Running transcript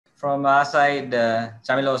from our side,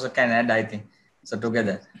 Chamila also can add, I think. So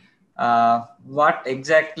together. What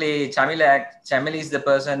exactly, Chamila is the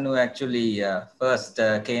person who actually first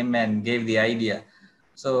came and gave the idea.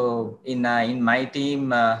 So in my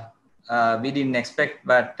team, we didn't expect,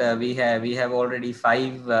 but we have already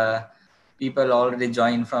 5 people already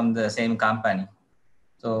joined from the same company.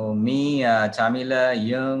 So me, Chamila,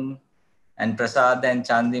 Young, and Prasad and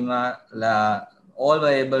Chandima all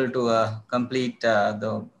were able to complete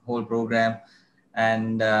the whole program.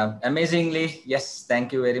 And amazingly, yes,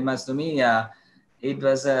 thank you very much to me. It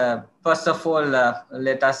was, first of all,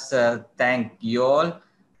 let us thank you all,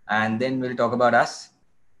 and then we'll talk about us.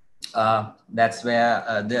 That's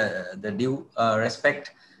where the due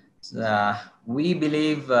respect. We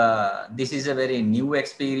believe this is a very new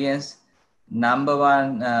experience. Number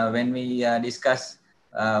one, when we discuss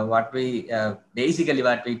what we basically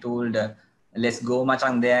what we told, let's go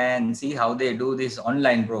Machang there and see how they do this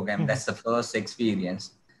online program. That's the first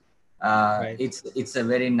experience. Right. It's a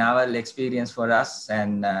very novel experience for us,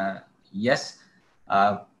 and yes,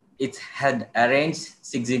 it had arranged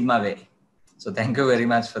Six Sigma way. So thank you very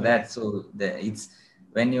much for that. So it's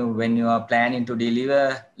when you are planning to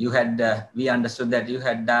deliver, you had we understood that you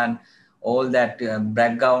had done all that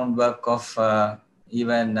background work of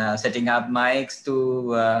even setting up mics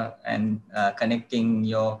to and connecting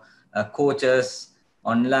your coaches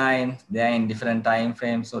online. They are in different time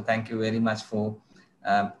frames. So thank you very much for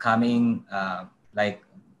coming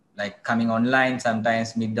like coming online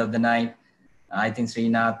sometimes mid of the night. I think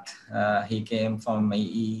Srinath, he came from,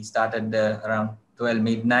 he started around 12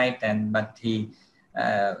 midnight, and but he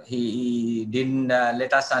didn't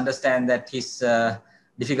let us understand that his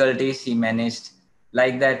difficulties he managed.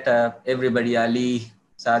 Like that, everybody, Ali,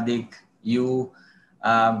 Sadiq, you,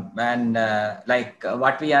 and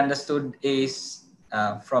what we understood is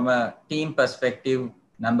from a team perspective,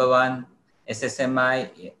 number one,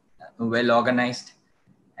 SSMI well organized,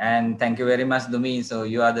 and thank you very much, Dumi. So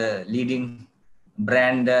you are the leading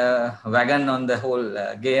brand wagon on the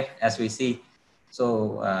whole game, as we see.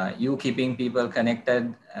 So you keeping people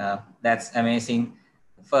connected, that's amazing.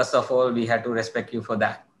 First of all, we had to respect you for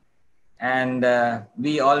that. And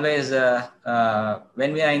we always,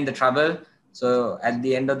 when we are in the trouble, so at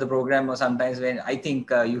the end of the program, or sometimes when I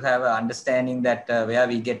think you have an understanding that where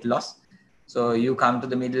we get lost, so you come to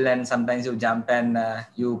the middle and sometimes you jump and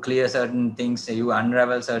you clear certain things, you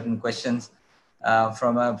unravel certain questions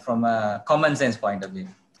from a common sense point of view.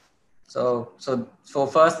 So for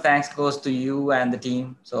first, thanks goes to you and the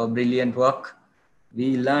team. So brilliant work.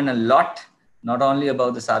 We learn a lot, not only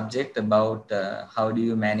about the subject, about how do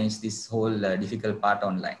you manage this whole difficult part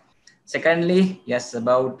online. Secondly, yes,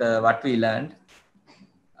 about what we learned.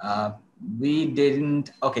 We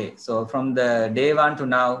didn't, okay, so from the day one to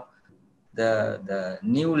now, the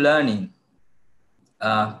new learning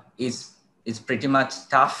is pretty much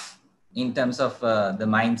tough in terms of the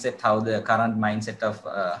mindset, how the current mindset of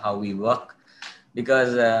how we work,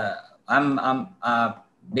 because I'm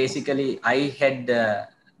basically I head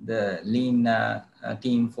the lean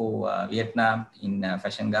team for Vietnam in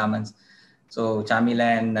fashion garments. So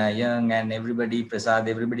Chamila and Young and everybody, Prasad,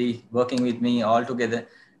 everybody working with me all together,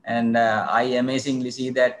 and I amazingly see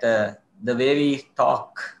that the way we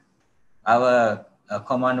talk, our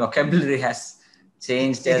common vocabulary has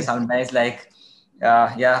changed. Sometimes like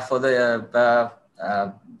for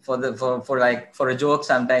a joke,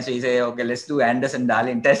 sometimes we say, okay, let's do Anderson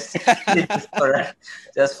Darling test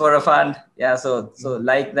just for a fun. Yeah, so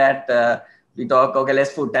like that we talk, okay,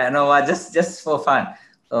 let's put ANOVA just for fun.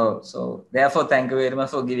 So therefore, thank you very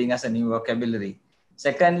much for giving us a new vocabulary.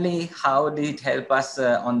 Secondly, how did it help us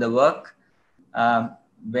on the work?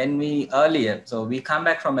 When we earlier, so we come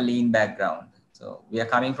back from a lean background. So we are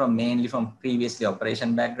coming from mainly from previously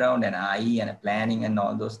operation background and IE and planning and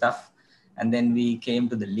all those stuff. And then we came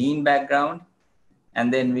to the lean background,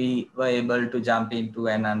 and then we were able to jump into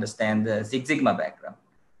and understand the Six Sigma background.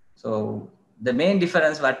 So the main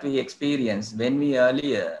difference what we experienced when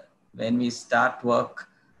we start work,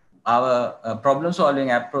 our problem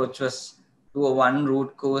solving approach was to a one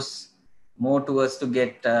root cause, more towards to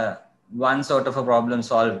get one sort of a problem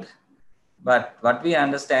solved. But what we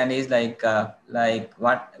understand is like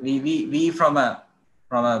what we from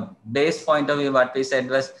a base point of view, what we said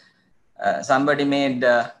was somebody made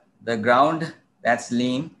the ground, that's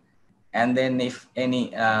lean, and then if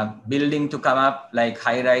any building to come up, like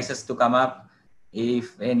high rises to come up,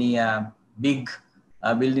 if any big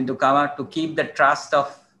building to come up, to keep the trust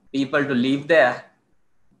of people to live there,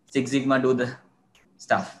 Six Sigma do the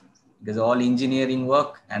stuff, because all engineering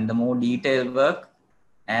work and the more detailed work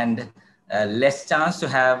and less chance to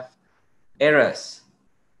have errors.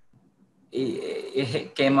 he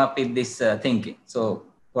came up with this thinking. So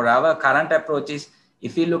for our current approaches,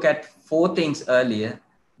 if we look at 4 things earlier,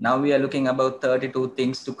 now we are looking about 32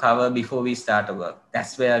 things to cover before we start our work.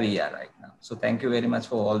 That's where we are right now. So thank you very much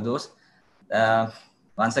for all those.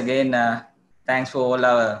 Once again, thanks for all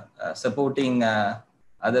our supporting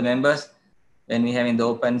other members. When we have in the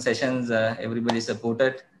open sessions, everybody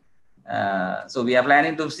supported. So we are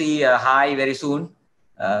planning to see Hai very soon.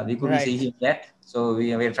 We couldn't see him yet. So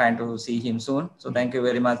we are trying to see him soon. So thank you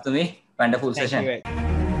very much to me. Wonderful session. Thank you.